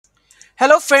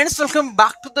Hello friends, welcome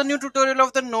back to the new tutorial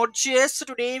of the Node.js. So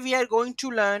today we are going to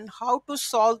learn how to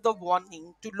solve the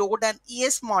warning to load an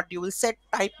ES module, set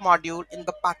type module in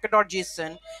the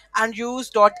package.json and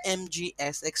use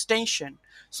 .mgs extension.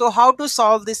 So how to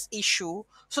solve this issue?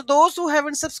 So those who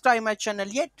haven't subscribed my channel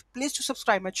yet, please to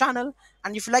subscribe my channel,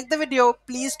 and if you like the video,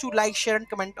 please to like, share and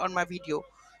comment on my video.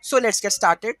 So let's get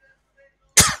started.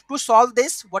 To solve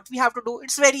this, what we have to do,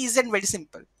 it's very easy and very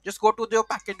simple. Just go to your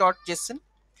package.json,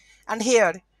 and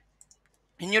here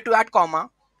you need to add comma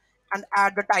and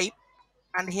add the type,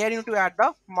 and here you need to add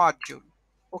the module.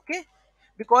 Okay,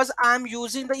 because I'm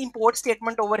using the import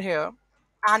statement over here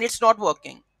and it's not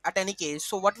working at any case,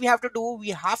 so what we have to do, we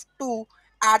have to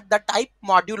add the type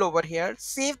module over here.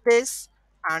 Save this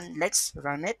and let's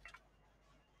run it.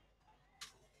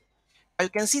 You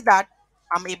can see that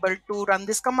I'm able to run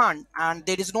this command and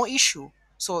there is no issue.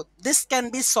 So this can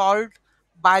be solved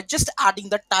by just adding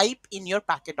the type in your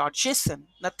packet.json,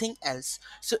 nothing else.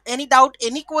 So any doubt,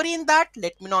 any query in that,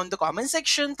 let me know in the comment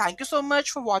section. Thank you so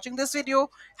much for watching this video.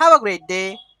 Have a great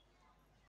day.